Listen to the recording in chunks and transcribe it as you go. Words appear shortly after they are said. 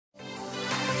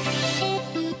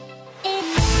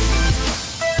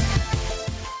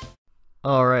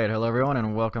Alright, hello everyone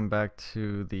and welcome back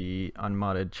to the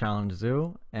Unmodded Challenge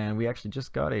Zoo. And we actually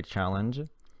just got a challenge.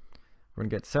 We're gonna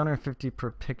get 750 per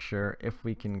picture if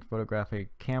we can photograph a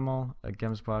camel, a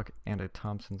gemsbok, and a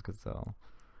Thompson's gazelle.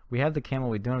 We have the camel,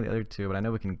 we don't have the other two, but I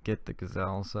know we can get the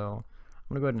gazelle, so I'm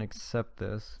gonna go ahead and accept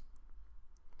this.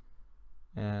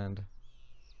 And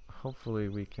hopefully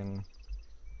we can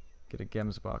get a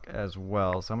gemsbok as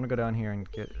well. So I'm gonna go down here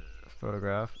and get a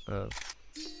photograph of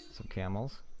some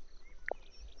camels.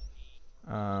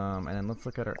 And then let's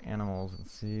look at our animals and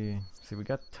see. We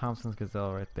got Thompson's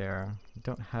gazelle right there. We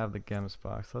don't have the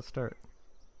gemsbok, so let's start.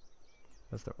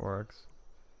 That's the oryx.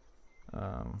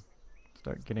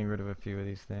 Start getting rid of a few of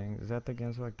these things. Is that the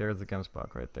gemsbok? There's the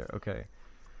gemsbok right there. Okay.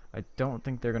 I don't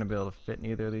think they're gonna be able to fit in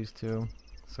either of these two,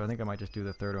 so I think I might just do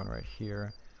the third one right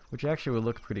here, which actually would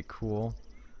look pretty cool.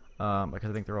 Because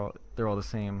I think they're all the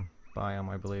same biome,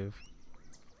 I believe.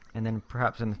 And then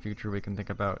perhaps in the future we can think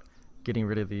about getting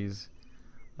rid of these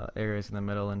areas in the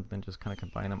middle and then just kind of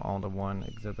combine them all into one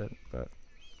exhibit, but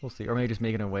we'll see. Or maybe just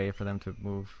making a way for them to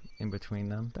move in between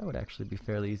them. That would actually be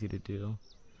fairly easy to do.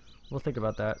 We'll think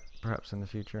about that perhaps in the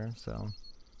future. So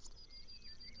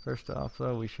first off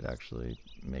though, we should actually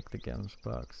make the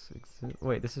gemsboks exhibit.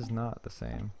 Wait, this is not the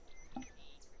same.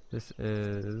 This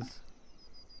is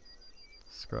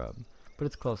scrub, but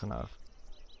it's close enough.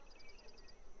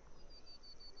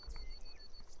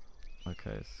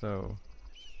 Okay, so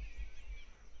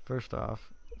first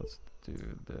off, let's do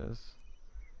this.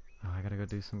 Oh, I gotta go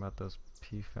do something about those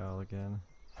peafowl again.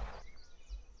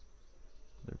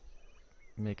 They're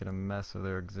making a mess of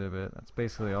their exhibit. That's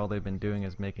basically all they've been doing,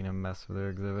 is making a mess of their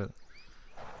exhibit.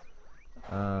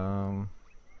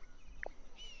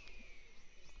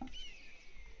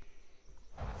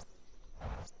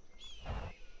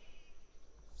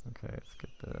 Okay, let's get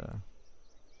the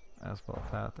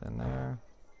asphalt path in there.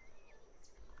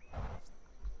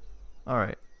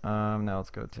 Alright, now let's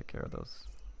go take care of those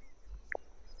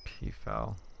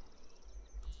peafowl.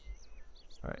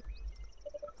 Alright,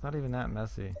 it's not even that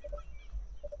messy.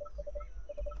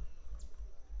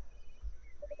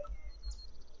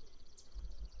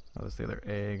 Oh, this is the other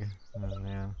egg. Oh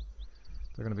man,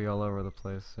 they're gonna be all over the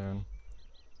place soon.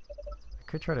 I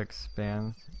could try to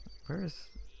expand. Is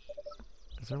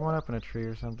there one up in a tree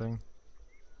or something?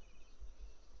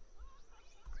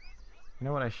 You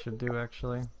know what I should do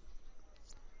actually?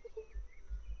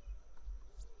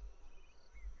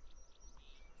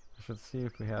 I should see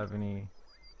if we have any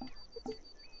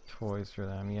toys for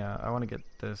them. Yeah, I want to get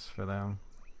this for them.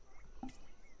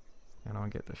 And I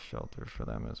want to get the shelter for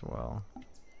them as well.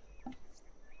 I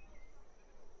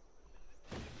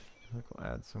think we'll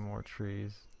add some more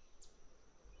trees.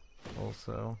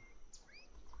 Also.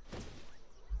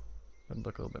 It'd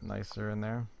look a little bit nicer in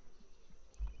there.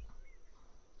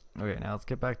 Okay, now let's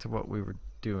get back to what we were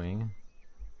doing.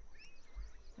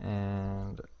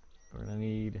 And we're gonna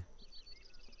need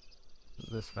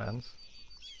this fence.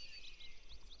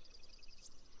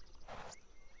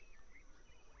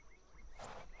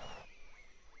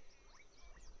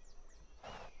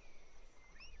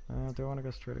 Do I want to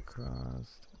go straight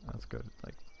across? That's good,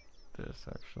 like this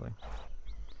actually.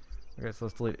 Okay, so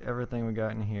let's delete everything we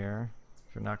got in here.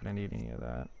 We're not going to need any of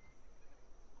that.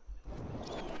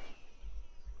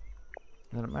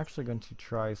 And I'm actually going to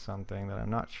try something that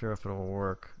I'm not sure if it'll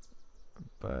work,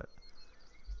 but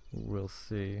we'll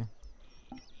see.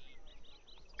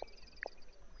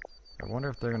 I wonder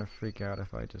if they're going to freak out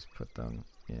if I just put them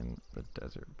in the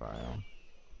desert biome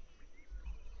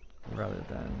rather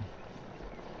than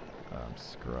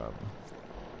scrub.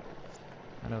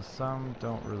 I know some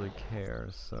don't really care,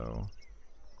 so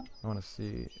I want to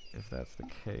see if that's the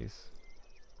case.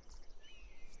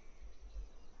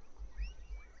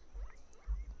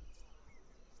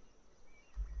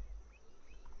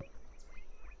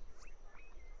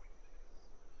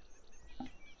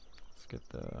 Let's get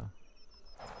the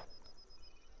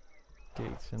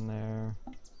gates in there.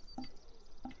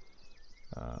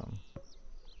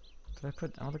 I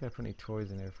don't think I put any toys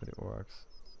in there for the oryx.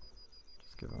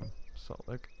 Just give them salt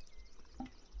lick.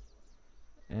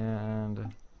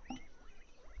 And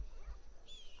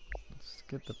let's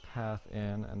get the path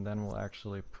in, and then we'll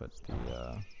actually put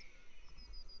the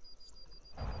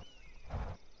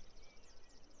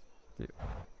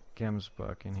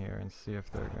gemsbok in here and see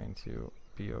if they're going to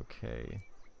be okay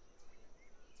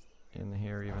in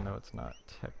here, even though it's not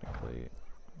technically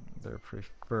their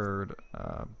preferred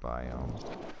biome.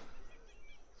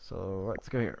 So let's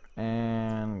go here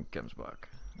and gemsbok.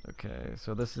 Okay,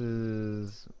 so this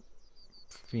is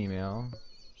female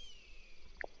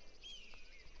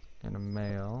and a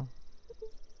male.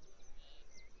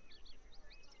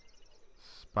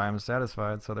 biome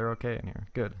satisfied, so they're okay in here.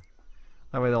 Good.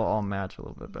 That way they'll all match a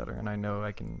little bit better, and I know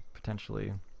I can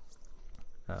potentially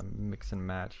mix and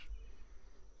match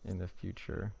in the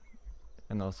future.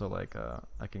 And also, like,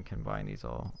 I can combine these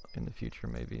all in the future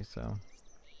maybe, so.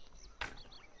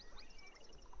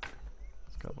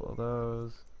 Just a couple of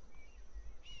those.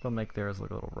 They'll make theirs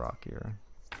look a little rockier.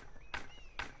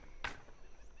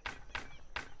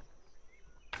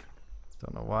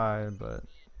 Don't know why, but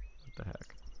what the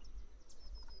heck.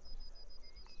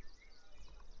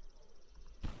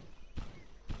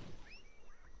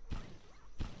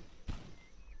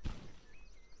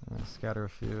 Scatter a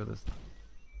few of this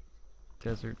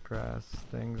desert grass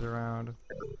things around.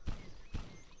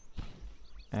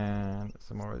 And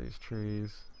some more of these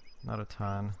trees. Not a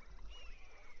ton.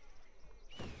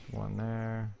 One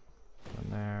there. One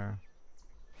there.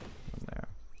 One there.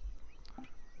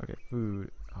 Okay,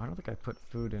 food. Oh, I don't think I put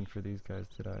food in for these guys,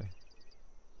 did I?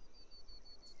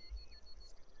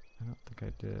 I don't think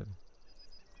I did.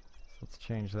 So let's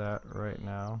change that right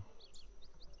now.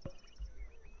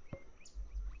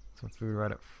 Some food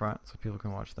right up front so people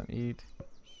can watch them eat.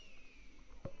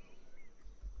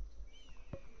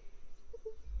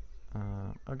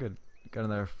 Oh good, got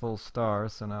another full star,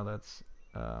 so now that's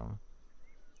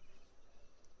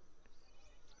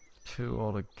 2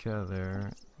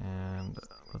 altogether. And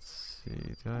let's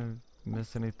see, did I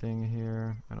miss anything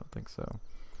here? I don't think so.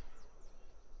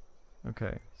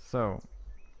 Okay, so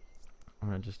I'm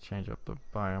gonna just change up the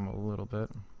biome a little bit.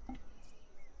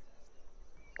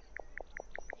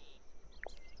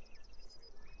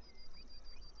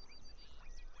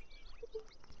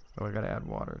 Oh, I gotta add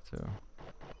water too.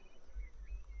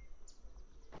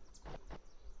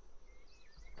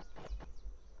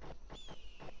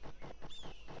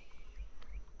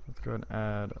 Let's go ahead and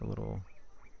add a little,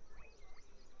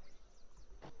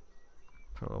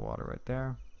 put a little water right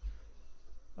there.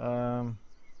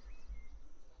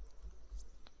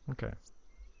 Okay.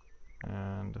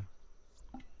 And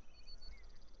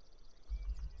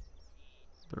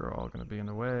they're all gonna be in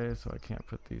the way, so I can't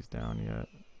put these down yet.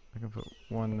 I can put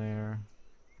one there,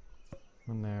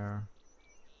 one there.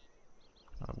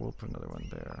 We'll put another one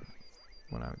there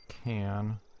when I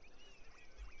can.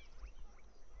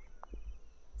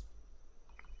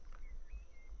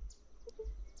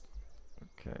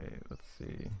 Okay, let's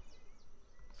see.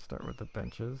 Start with the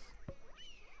benches.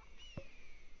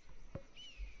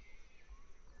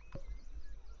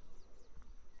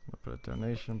 I'll put a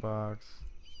donation box.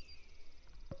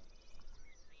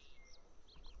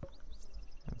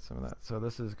 And some of that. So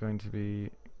this is going to be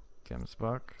Gems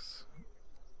box.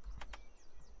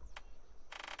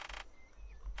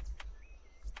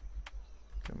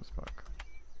 Gems box.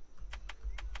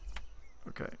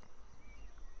 Okay.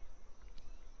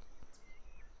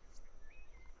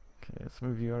 Okay, let's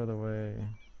move you out of the way.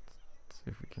 Let's see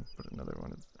if we can put another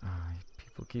one.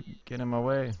 People keep getting in my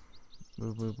way.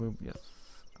 Move, move, move. Yes.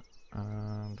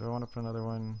 Do I want to put another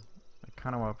one? I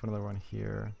kind of want to put another one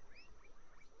here.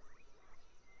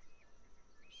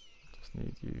 Just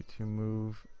need you to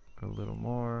move a little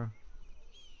more.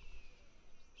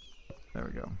 There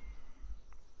we go.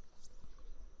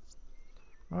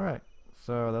 Alright,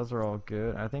 so those are all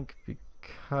good. I think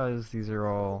because these are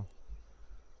all...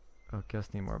 Oh,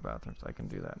 guests need more bathrooms. I can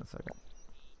do that in a second.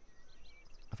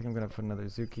 I think I'm going to put another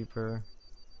zookeeper. And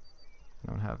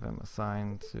I'm going to have him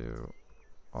assigned to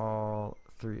all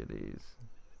 3 of these.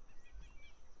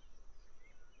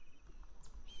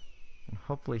 And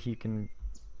hopefully he can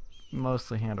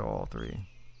mostly handle all 3.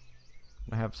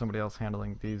 I have somebody else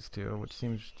handling these 2, which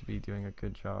seems to be doing a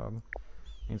good job.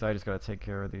 Means I just got to take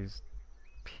care of these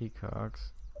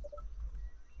peacocks.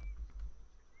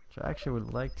 Which I actually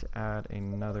would like to add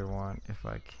another one if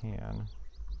I can.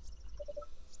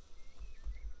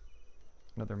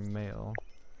 Another male.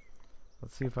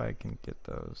 Let's see if I can get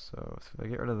those. So if I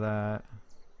get rid of that.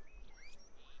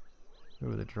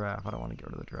 Ooh, the giraffe. I don't want to get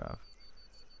rid of the giraffe.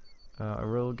 I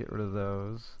will get rid of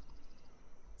those.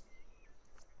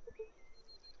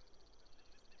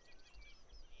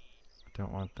 I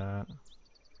don't want that.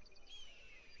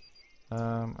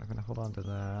 I'm gonna hold on to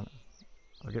that.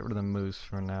 I'll get rid of the moose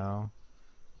for now.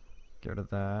 Get rid of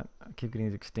that. I keep getting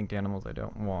these extinct animals I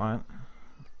don't want.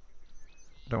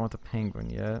 I don't want the penguin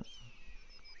yet.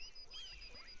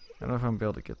 I don't know if I'm gonna be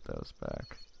able to get those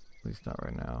back. At least not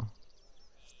right now.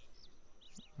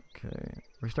 Okay.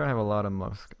 We're starting to have a lot of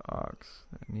musk ox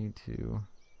that need to...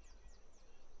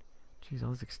 Jeez, all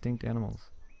these extinct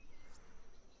animals.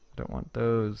 I don't want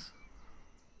those.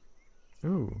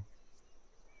 Ooh.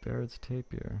 Baird's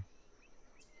tapir.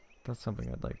 That's something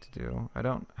I'd like to do. I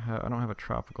don't have a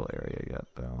tropical area yet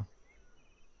though.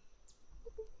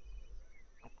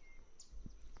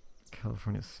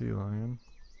 California sea lion.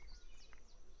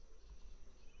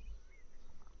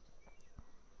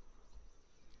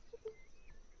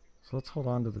 So let's hold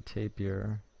on to the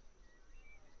tapir.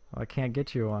 Oh, I can't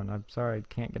get you one. I'm sorry, I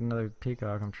can't get another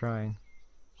peacock. I'm trying.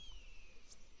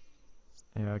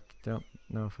 Yeah, I don't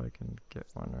know if I can get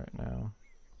one right now.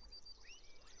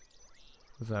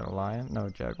 Is that a lion? No,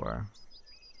 jaguar.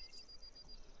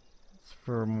 It's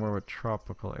for more of a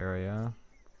tropical area.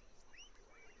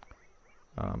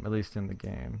 At least in the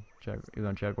game.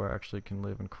 Jaguar actually can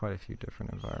live in quite a few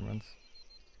different environments.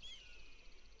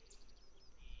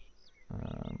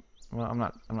 Well, I'm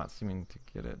not seeming to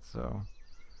get it, so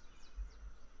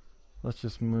let's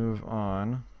just move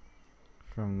on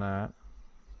from that.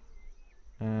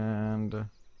 And let's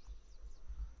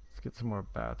get some more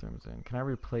bathrooms in. Can I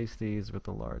replace these with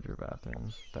the larger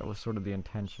bathrooms? That was sort of the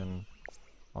intention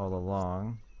all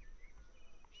along.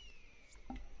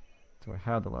 Do I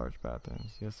have the large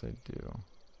bathrooms? Yes, I do.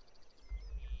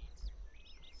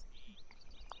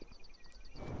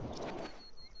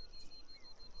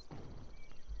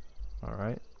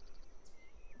 Alright.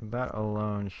 That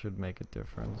alone should make a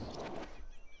difference.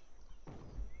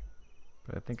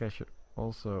 But I think I should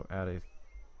also add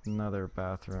another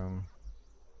bathroom.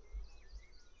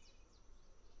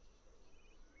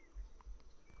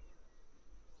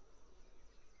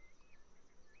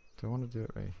 Do I want to do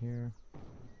it right here?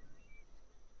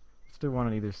 Let's do one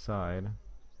on either side.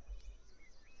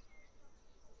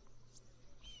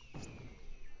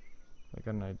 I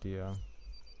got an idea.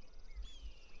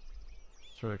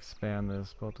 Sort of expand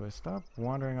this. But do I stop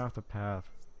wandering off the path?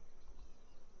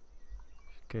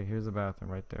 Okay, here's the bathroom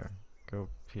right there. Go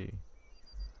pee.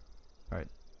 Alright.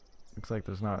 Looks like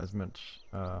there's not as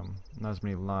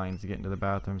many lines to get into the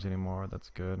bathrooms anymore. That's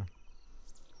good.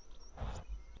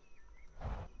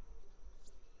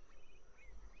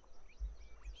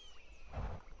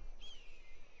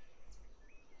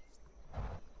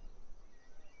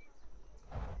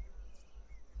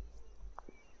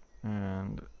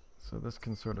 And so this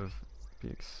can sort of be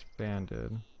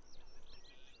expanded.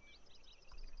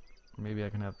 Maybe I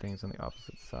can have things on the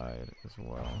opposite side as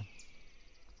well.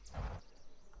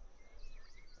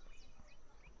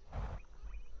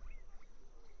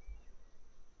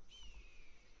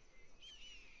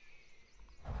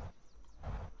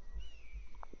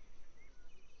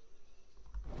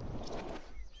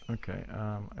 Okay,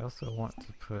 I also want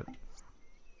to put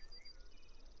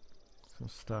some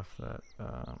stuff that,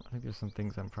 I think there's some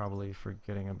things I'm probably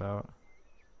forgetting about.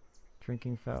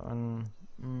 Drinking fountain,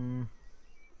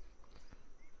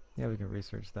 yeah, we can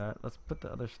research that. Let's put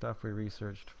the other stuff we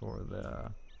researched for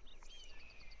the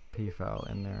peafowl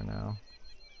in there now.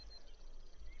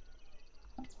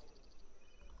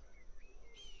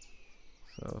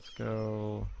 So let's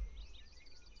go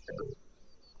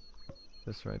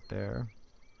this right there.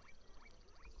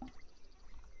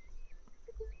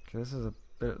 Okay,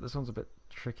 this one's a bit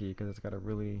tricky because it's got a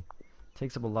really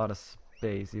takes up a lot of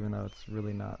space, even though it's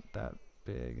really not that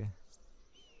big.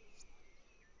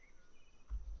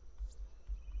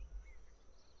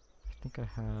 I think I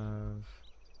have.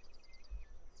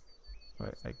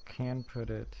 Right, I can put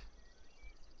it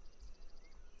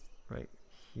right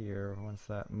here once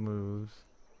that moves.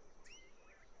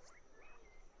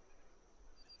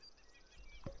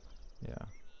 Yeah.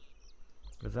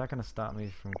 But is that going to stop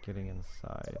me from getting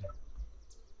inside?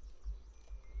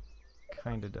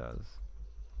 Kinda does.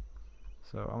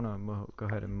 So I'm going to go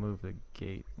ahead and move the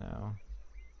gate now.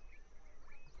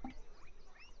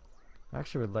 I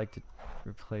actually would like to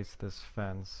replace this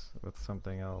fence with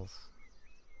something else.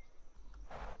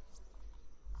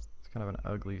 It's kind of an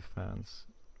ugly fence.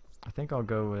 I think I'll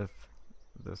go with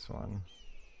this one.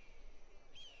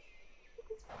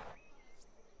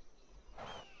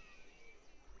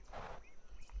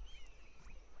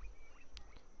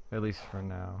 At least for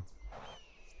now.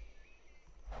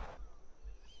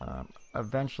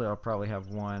 Eventually I'll probably have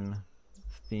one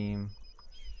theme,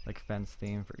 like fence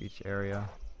theme for each area.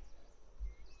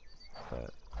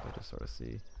 But we'll just sort of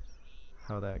see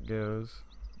how that goes.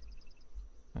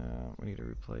 We need to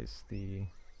replace the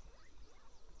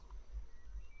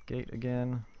gate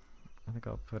again. I think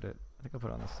I'll put it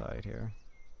on the side here.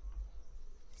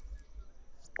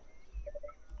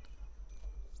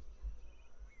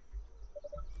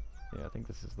 Yeah, I think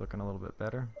this is looking a little bit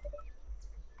better.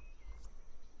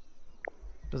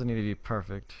 Doesn't need to be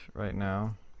perfect right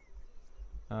now.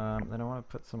 Then I want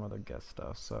to put some other guest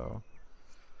stuff, so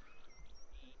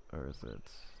or is it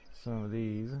some of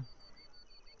these? Let's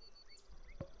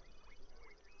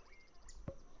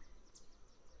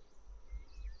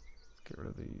get rid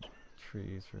of the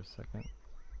trees for a second.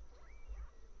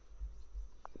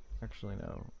 Actually,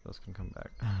 no. Those can come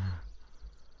back.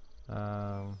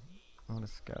 I want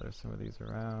to scatter some of these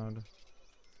around.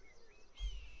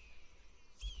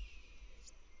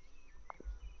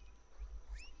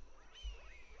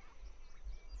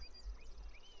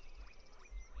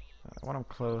 I want them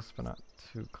close, but not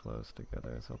too close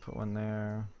together. So I'll put one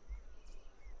there.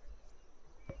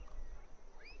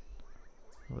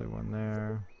 Probably one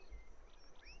there.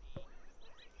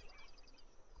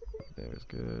 There's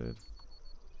good.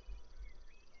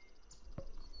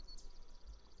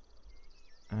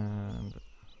 And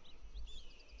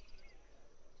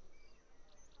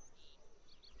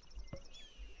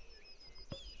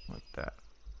like that.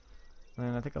 And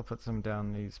then I think I'll put some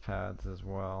down these paths as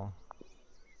well.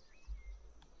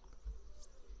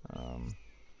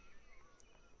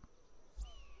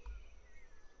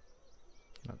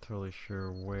 Not totally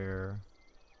sure where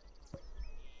I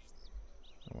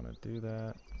want to do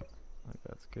that. Like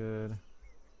that's good.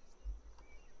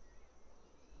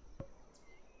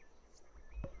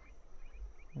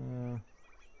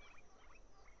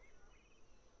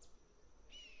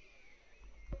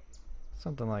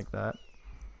 Something like that.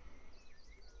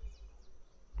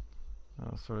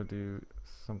 I'll sort of do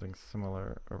something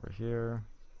similar over here.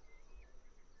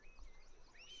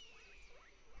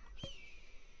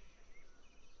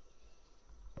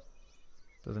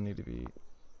 Doesn't need to be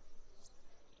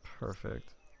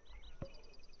perfect.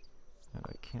 And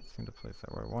I can't seem to place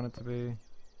that where I want it to be.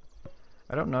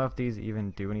 I don't know if these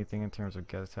even do anything in terms of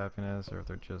guest happiness or if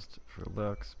they're just for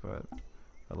looks, but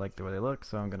I like the way they look,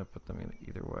 so I'm going to put them in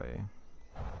either way.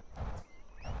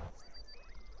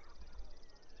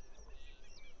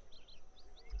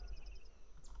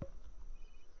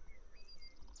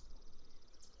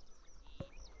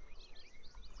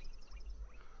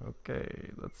 Okay,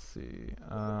 let's see.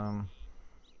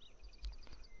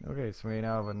 Okay, so we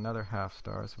now have another half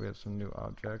star, so we have some new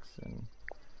objects and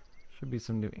should be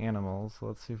some new animals. So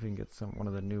let's see if we can get one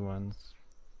of the new ones.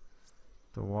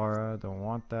 The Wara, don't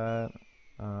want that.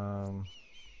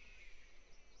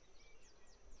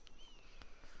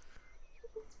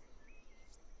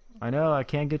 I know I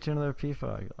can't get you another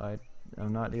PFOG.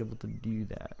 I'm not able to do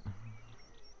that.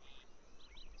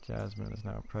 Jasmine is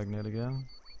now pregnant again.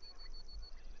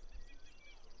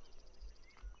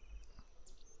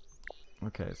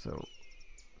 Okay, so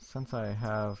since I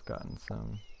have gotten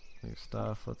some new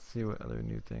stuff, let's see what other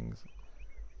new things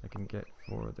I can get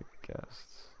for the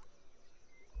guests.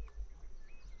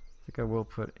 I think I will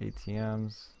put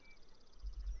ATMs.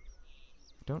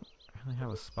 I don't really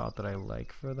have a spot that I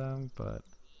like for them, but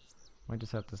I might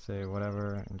just have to say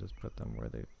whatever and just put them where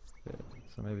they fit.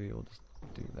 So maybe we'll just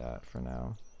do that for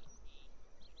now.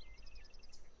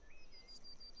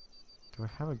 Do I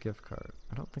have a gift card?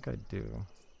 I don't think I do.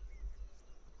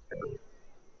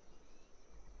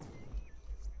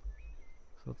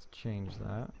 So let's change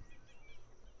that.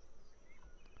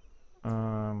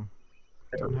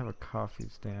 Don't have a coffee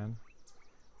stand.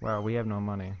 Wow, we have no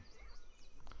money.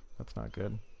 That's not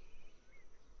good.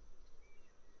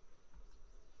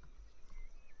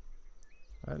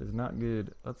 That is not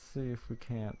good. Let's see if we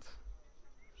can't.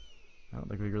 I don't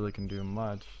think we really can do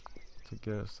much to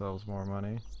get ourselves more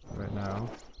money right now.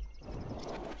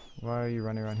 Why are you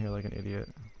running around here like an idiot?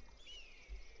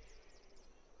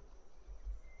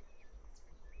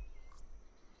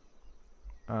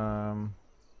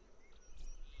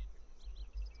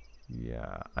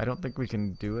 Yeah, I don't think we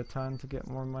can do a ton to get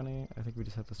more money. I think we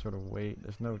just have to sort of wait.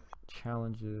 There's no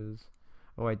challenges.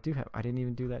 Oh, I didn't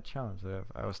even do that challenge.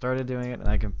 I started doing it and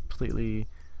I completely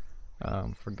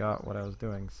forgot what I was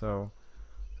doing. So,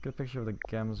 let's get a picture of the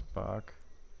Gemsbach.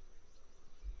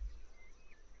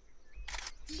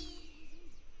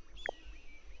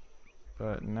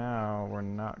 But now we're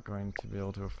not going to be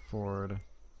able to afford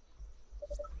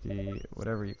the,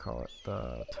 whatever you call it,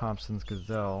 the Thompson's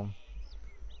Gazelle.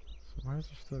 So why is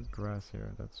there still grass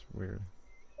here? That's weird.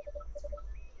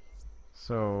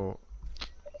 So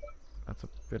that's a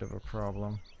bit of a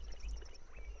problem.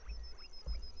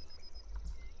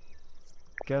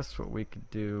 Guess what we could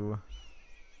do?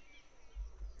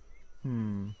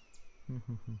 Trying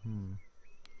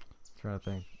to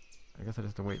think. I guess I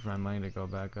just have to wait for my money to go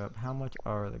back up. How much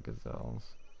are the gazelles?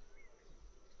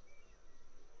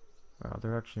 Wow,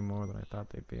 they're actually more than I thought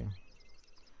they'd be.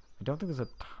 I don't think there's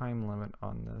a time limit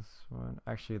on this one.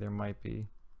 Actually, there might be.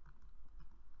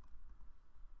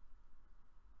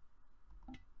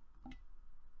 It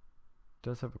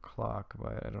does have a clock,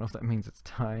 but I don't know if that means it's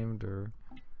timed or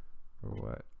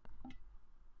what.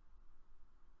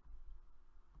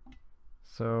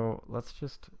 So let's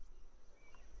just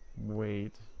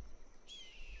wait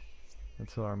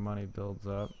until our money builds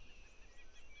up.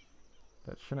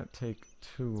 That shouldn't take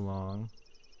too long.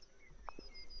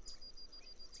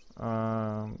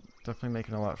 Definitely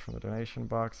making a lot from the donation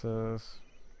boxes.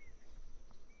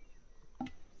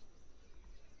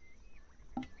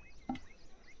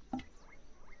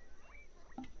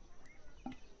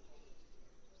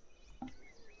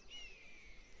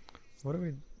 What are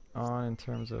we on in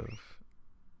terms of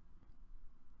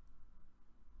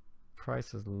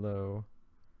price is low?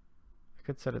 I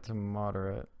could set it to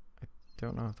moderate. I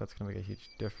don't know if that's going to make a huge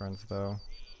difference though.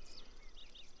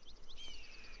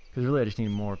 Because really I just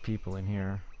need more people in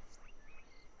here.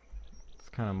 It's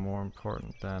kind of more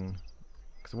important than...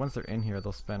 Because once they're in here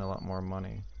they'll spend a lot more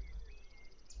money.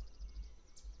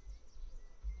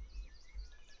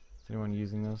 Is anyone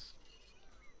using this?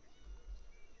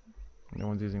 No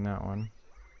one's using that one.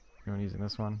 No one using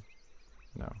this one?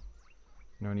 No.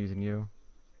 No one using you?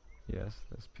 Yes,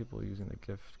 there's people using the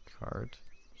gift card.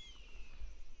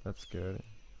 That's good. What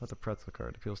about the pretzel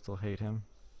card? Do people still hate him?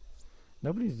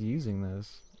 Nobody's using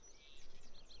this.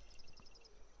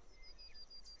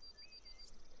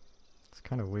 It's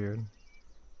kind of weird.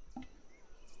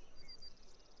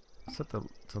 Set the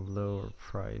to lower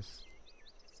price.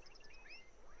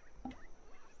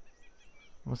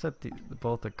 We'll set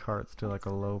both the carts to like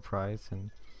a low price and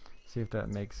see if that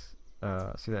makes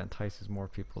see that entices more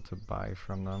people to buy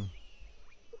from them.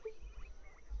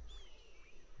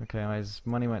 Okay, my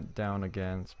money went down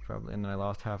again. It's probably, and then I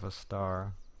lost half a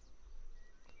star.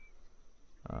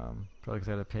 Probably because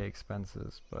I had to pay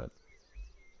expenses, but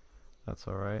that's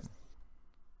all right.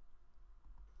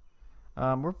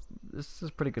 This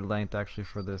is pretty good length actually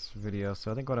for this video,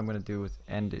 so I think what I'm going to do is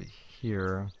end it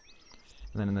here.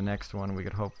 And then in the next one we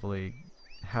could hopefully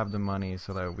have the money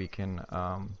so that we can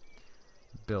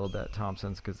build that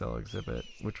Thompson's Gazelle exhibit,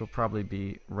 which will probably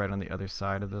be right on the other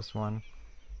side of this one.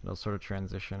 It'll sort of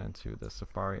transition into the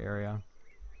safari area,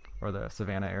 or the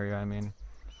savannah area I mean.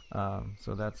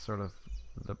 So that's sort of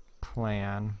the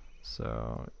plan.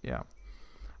 So yeah.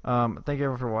 Thank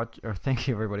you thank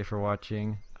you everybody for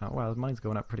watching. Wow, mine's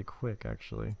going up pretty quick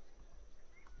actually.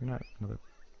 You're not another...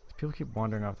 People keep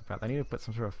wandering off the path. I need to put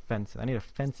some sort of fence. I need to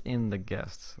fence in the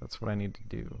guests. That's what I need to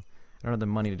do. I don't have the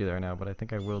money to do that right now, but I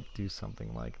think I will do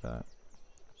something like that.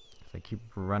 If they keep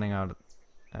running out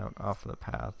off of the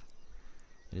path,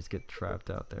 they just get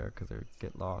trapped out there because they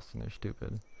get lost and they're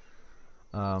stupid.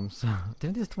 So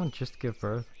didn't this one just give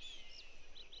birth?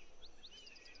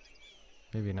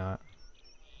 Maybe not.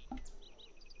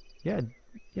 Yeah,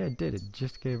 it did. It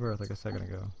just gave birth like a second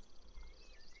ago.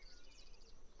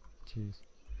 Jeez.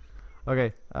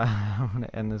 Okay, I'm going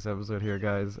to end this episode here,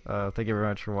 guys. Thank you very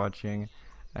much for watching,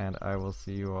 and I will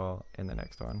see you all in the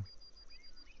next one.